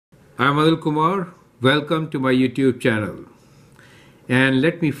I'm Anil Kumar. Welcome to my YouTube channel. And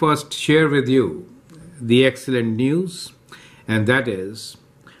let me first share with you the excellent news, and that is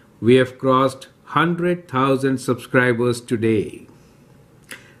we have crossed 100,000 subscribers today.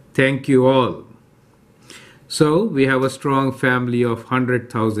 Thank you all. So we have a strong family of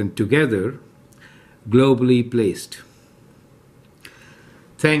 100,000 together, globally placed.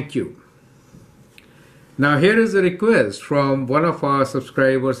 Thank you. Now here is a request from one of our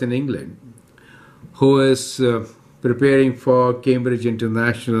subscribers in England who is preparing for Cambridge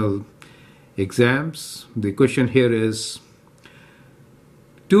International exams. The question here is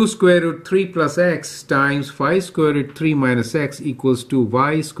 2 square root 3 plus x times 5 square root 3 minus x equals to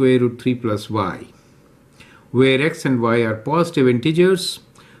y square root 3 plus y, where x and y are positive integers.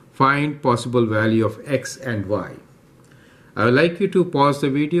 Find possible value of x and y. I would like you to pause the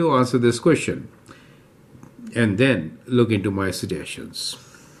video, answer this question, and then look into my suggestions.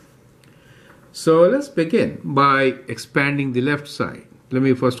 So let's begin by expanding the left side. Let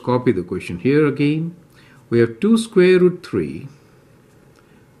me first copy the question here again. We have 2 square root 3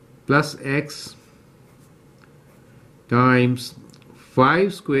 plus x times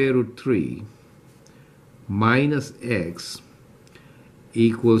 5 square root 3 minus x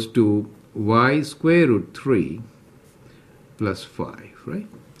equals to y square root 3 plus 5, right?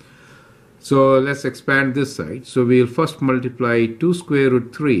 So let's expand this side. So we'll first multiply 2 square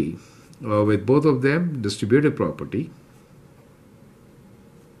root 3 with both of them, distributive property,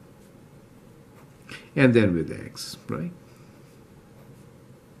 and then with x, right?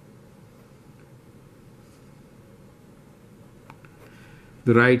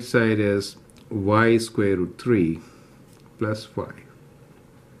 The right side is y square root 3 plus 5.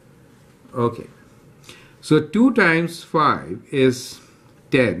 Okay. So 2 times 5 is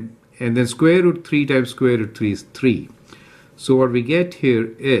 10. And then square root 3 times square root 3 is 3. So what we get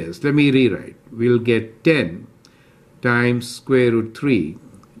here is, let me rewrite. We'll get 10 times square root 3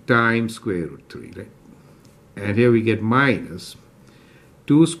 times square root 3, right? And here we get minus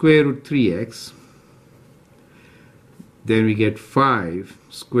 2 square root 3x. Then we get 5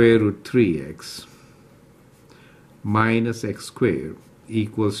 square root 3x minus x squared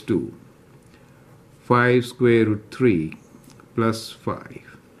equals to 5 square root 3 plus 5.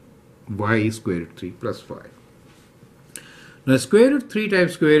 Y square root 3 plus 5. Now square root 3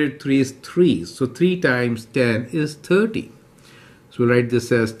 times square root 3 is 3. So 3 times 10 is 30. So we'll write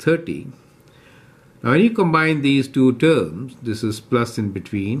this as 30. Now when you combine these two terms, this is plus in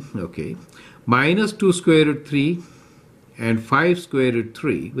between, okay. Minus 2 square root 3 and 5 square root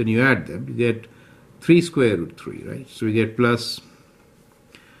 3, when you add them, you get 3 square root 3, right? So we get plus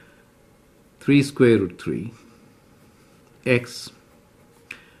 3 square root 3 x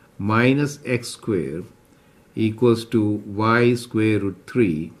minus x squared equals to y square root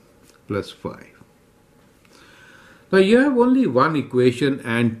 3 plus 5. Now you have only one equation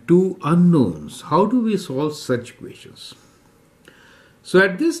and two unknowns. How do we solve such equations? So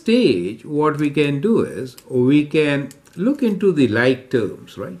at this stage, what we can do is we can look into the like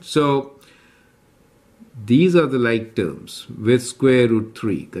terms, right? So these are the like terms with square root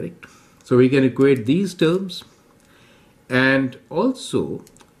 3, correct? So we can equate these terms, and also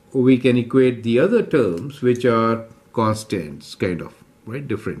we can equate the other terms which are constants, kind of, right?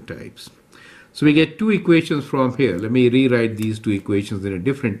 Different types. So we get two equations from here. Let me rewrite these two equations in a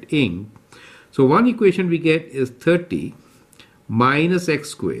different ink. So one equation we get is 30 minus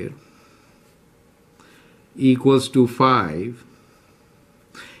x squared equals to 5.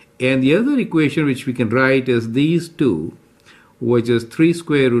 And the other equation which we can write is these two, which is 3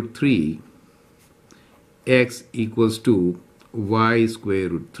 square root 3 x equals to y square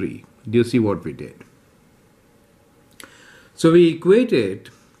root 3. Do you see what we did? So we equated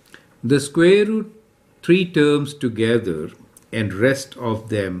the square root 3 terms together and rest of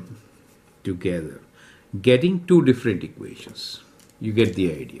them together, getting two different equations. You get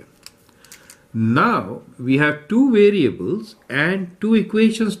the idea. Now we have two variables and two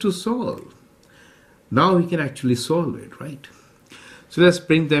equations to solve. Now we can actually solve it, right? So let's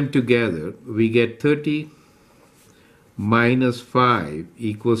bring them together. We get 30 minus 5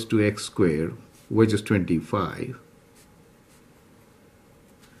 equals to x squared, which is 25.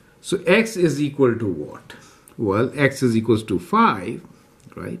 So x is equal to what? Well, x is equals to 5,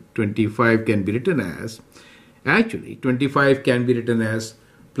 right? 25 can be written as, actually 25 can be written as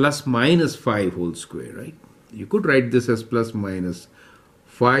plus minus 5 whole square, right? You could write this as plus minus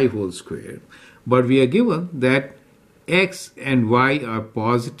 5 whole square, but we are given that x and y are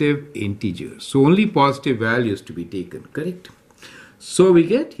positive integers. So only positive values to be taken, correct? So we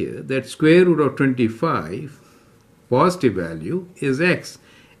get here that square root of 25 positive value is x,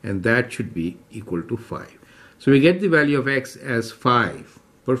 and that should be equal to 5. So we get the value of x as 5.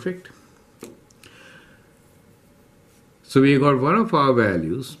 Perfect. So we got one of our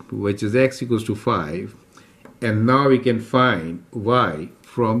values, which is x equals to 5, and now we can find y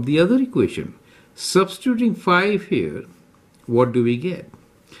from the other equation. Substituting 5 here, what do we get?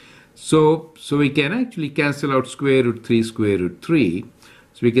 So we can actually cancel out square root 3, square root 3.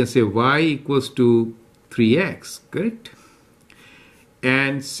 So we can say y equals to 3x, correct?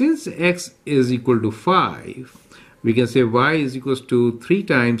 And since x is equal to 5, we can say y is equals to 3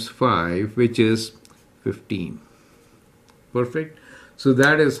 times 5, which is 15. Perfect. So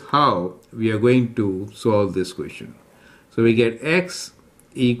that is how we are going to solve this question. So we get x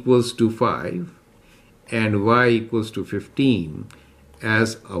equals to 5 and y equals to 15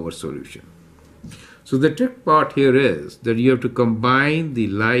 as our solution. So the trick part here is that you have to combine the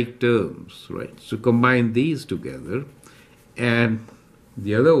like terms, right? So combine these together and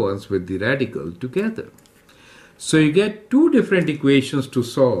the other ones with the radical together. So you get two different equations to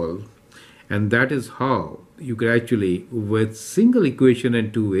solve, and that is how you can actually, with single equation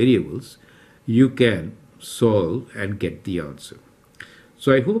and two variables, you can solve and get the answer.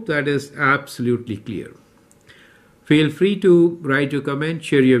 So I hope that is absolutely clear. Feel free to write your comment,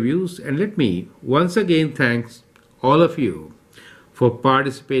 share your views, and let me once again thank all of you for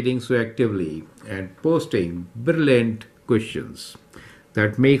participating so actively and posting brilliant questions.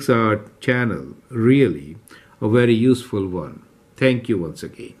 That makes our channel really a very useful one. Thank you once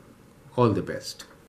again. All the best.